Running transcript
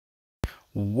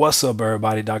What's up,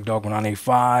 everybody? Doc Dog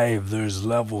 985. There's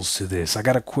levels to this. I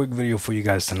got a quick video for you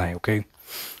guys tonight, okay?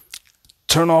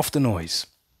 Turn off the noise.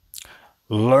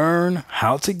 Learn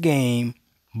how to game,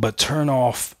 but turn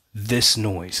off this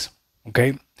noise,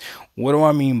 okay? What do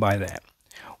I mean by that?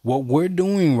 What we're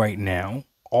doing right now,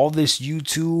 all this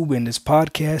YouTube and this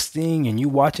podcasting, and you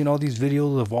watching all these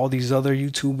videos of all these other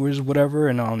YouTubers, whatever,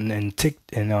 and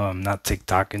not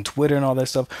TikTok and Twitter and all that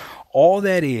stuff, all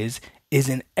that is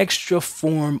an extra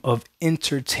form of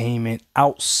entertainment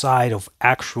outside of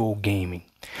actual gaming.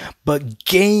 But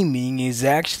gaming is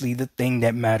actually the thing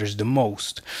that matters the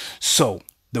most. So,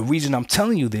 the reason I'm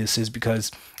telling you this is because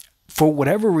for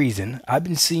whatever reason, I've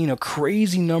been seeing a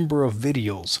crazy number of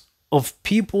videos of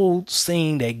people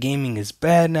saying that gaming is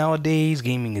bad nowadays,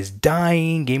 gaming is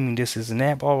dying, gaming this is and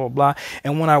that, blah blah blah.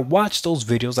 And when I watch those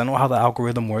videos, I know how the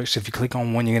algorithm works. If you click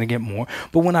on one, you're gonna get more.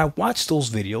 But when I watch those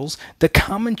videos, the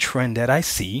common trend that I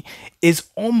see is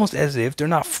almost as if they're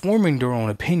not forming their own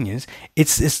opinions.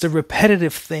 It's the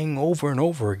repetitive thing over and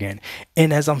over again.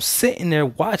 And as I'm sitting there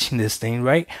watching this thing,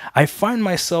 right, I find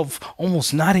myself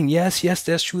almost nodding, yes, yes,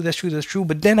 that's true, that's true, that's true.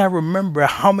 But then I remember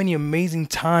how many amazing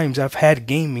times I've had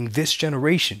gaming this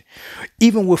generation.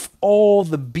 Even with all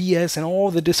the BS and all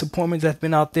the disappointments that's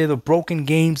been out there, the broken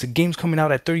games, the games coming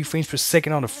out at 30 frames per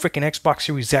second on the freaking Xbox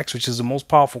Series X, which is the most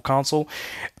powerful console,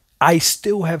 I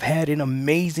still have had an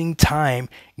amazing time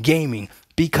gaming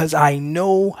because I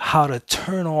know how to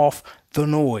turn off the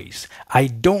noise. I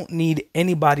don't need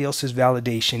anybody else's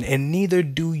validation, and neither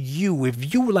do you.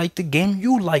 If you like the game,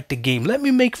 you like the game. Let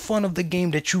me make fun of the game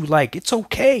that you like. It's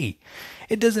okay.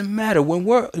 It doesn't matter. When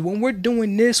we're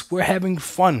doing this, we're having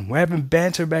fun. We're having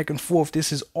banter back and forth.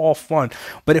 This is all fun.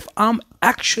 But if I'm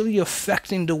actually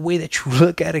affecting the way that you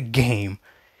look at a game,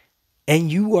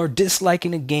 and you are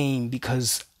disliking a game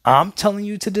because I'm telling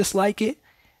you to dislike it,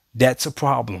 that's a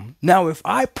problem. Now, if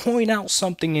I point out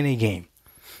something in a game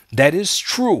that is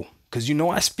true, because you know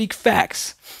I speak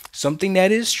facts, something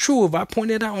that is true, if I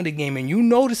point it out in the game and you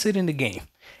notice it in the game,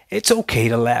 it's okay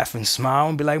to laugh and smile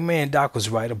and be like, man, Doc was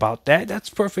right about that. That's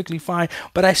perfectly fine.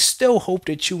 But I still hope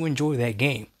that you enjoy that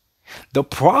game. The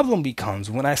problem becomes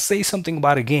when I say something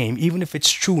about a game, even if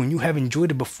it's true and you have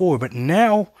enjoyed it before, but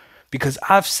now, because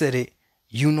I've said it,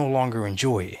 you no longer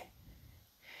enjoy it.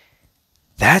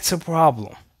 That's a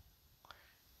problem.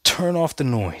 Turn off the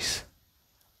noise.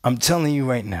 I'm telling you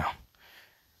right now.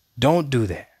 Don't do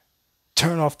that.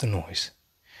 Turn off the noise.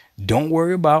 Don't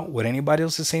worry about what anybody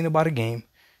else is saying about a game.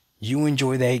 You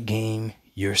enjoy that game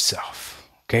yourself.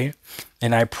 Okay?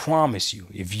 And I promise you,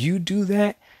 if you do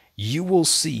that, you will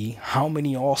see how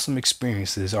many awesome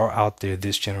experiences are out there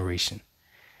this generation.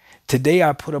 Today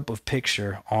I put up a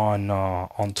picture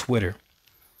on Twitter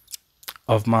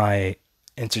of my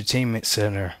entertainment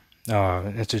center,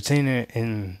 entertainer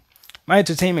in my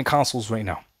entertainment consoles right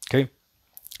now. Okay,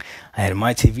 I had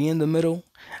my TV in the middle.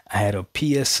 I had a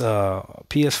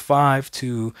PS5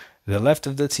 to the left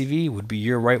of the TV, would be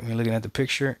your right when you're looking at the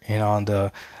picture, and on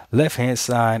the left hand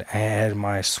side, I had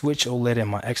my Switch OLED and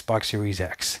my Xbox Series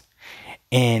X.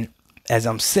 And as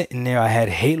I'm sitting there, I had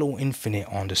Halo Infinite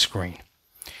on the screen.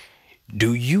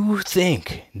 Do you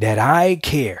think that I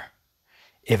care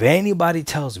if anybody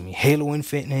tells me Halo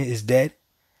Infinite is dead?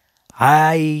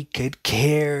 I could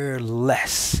care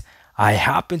less. I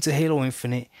hop into Halo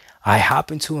Infinite, I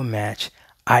hop into a match,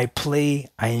 I play,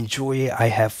 I enjoy it, I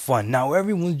have fun. Now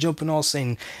everyone's jumping on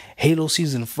saying Halo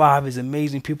Season 5 is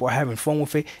amazing, people are having fun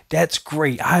with it. That's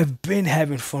great. I've been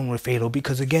having fun with Halo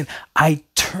because again, I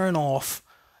turn off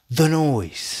the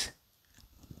noise.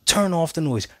 Turn off the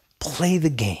noise. Play the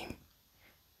game.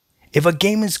 If a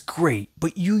game is great,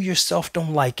 but you yourself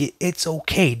don't like it, it's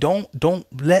okay. Don't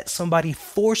let somebody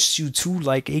force you to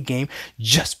like a game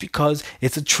just because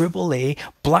it's a AAA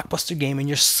blockbuster game and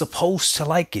you're supposed to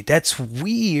like it. That's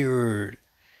weird.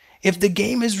 If the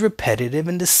game is repetitive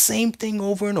and the same thing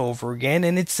over and over again,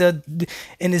 and it's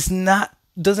not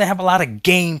doesn't have a lot of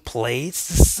gameplay, it's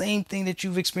the same thing that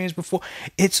you've experienced before,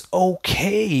 it's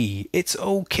okay. It's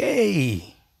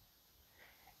okay.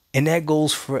 And that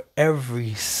goes for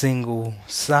every single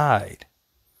side.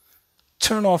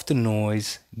 Turn off the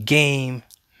noise, game,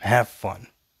 have fun.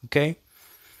 Okay?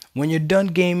 When you're done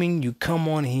gaming, you come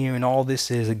on here and all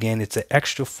this is, again, it's an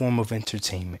extra form of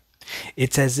entertainment.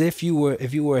 It's as if you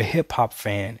were a hip hop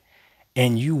fan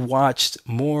and you watched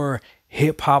more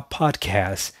hip hop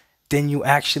podcasts than you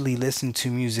actually listen to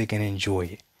music and enjoy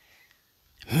it.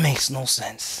 Makes no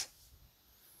sense.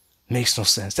 Makes no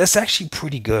sense. That's actually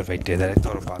pretty good right there that I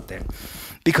thought about that.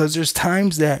 Because there's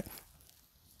times that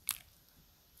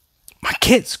my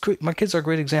kids are a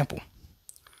great example.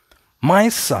 My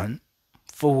son,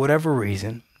 for whatever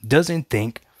reason, doesn't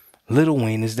think Lil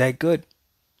Wayne is that good.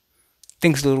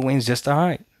 Thinks Lil Wayne's just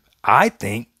alright. I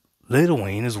think Lil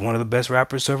Wayne is one of the best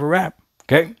rappers to ever rap.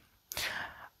 Okay?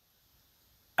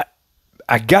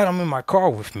 I got him in my car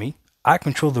with me. I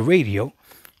control the radio.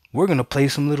 We're gonna play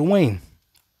some Lil Wayne.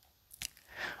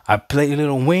 I play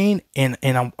Lil Wayne, and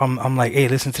I'm like, hey,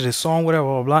 listen to this song, whatever,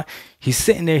 blah, blah, blah. He's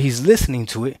sitting there, he's listening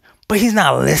to it, but he's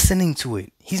not listening to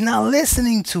it. He's not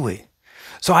listening to it.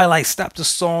 So I like stop the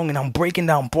song and I'm breaking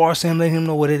down bars to him, letting him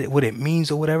know what it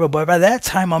means or whatever. But by that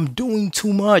time, I'm doing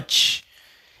too much.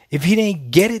 If he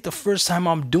didn't get it the first time,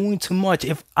 I'm doing too much.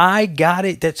 If I got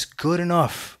it, that's good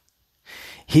enough.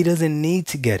 He doesn't need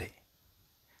to get it.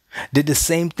 Did the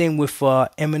same thing with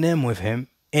Eminem with him,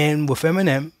 and with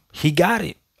Eminem, he got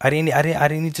it. I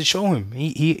didn't need to show him.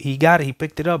 He got it. He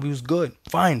picked it up. He was good.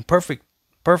 Fine. Perfect.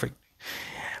 Perfect.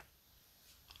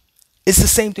 It's the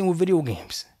same thing with video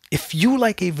games. If you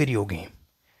like a video game,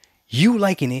 you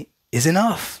liking it is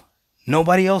enough.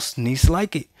 Nobody else needs to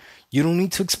like it. You don't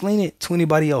need to explain it to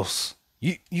anybody else.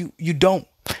 You don't.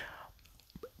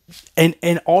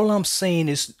 And all I'm saying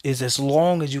is as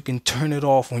long as you can turn it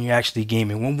off when you're actually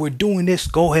gaming. When we're doing this,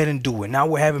 go ahead and do it. Now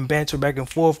we're having banter back and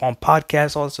forth on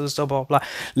podcasts, all this other stuff, blah, blah, blah.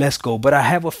 Let's go. But I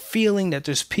have a feeling that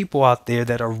there's people out there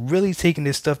that are really taking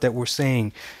this stuff that we're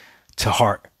saying to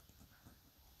heart.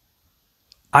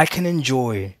 I can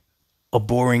enjoy a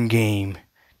boring game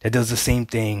that does the same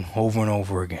thing over and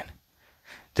over again.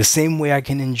 The same way I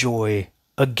can enjoy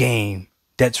a game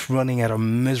that's running at a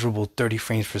miserable 30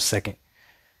 frames per second.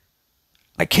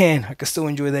 I can still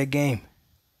enjoy that game.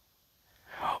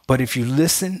 But if you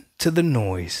listen to the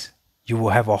noise, you will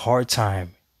have a hard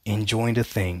time enjoying the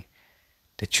thing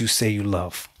that you say you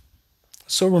love.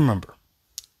 So remember,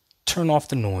 turn off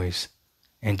the noise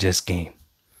and just game.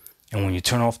 And when you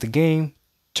turn off the game,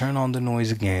 turn on the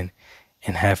noise again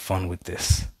and have fun with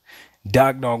this.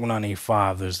 Doc Dog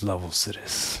 1985, there's levels to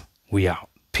this. We out.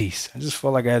 Peace. I just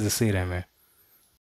felt like I had to say that, man.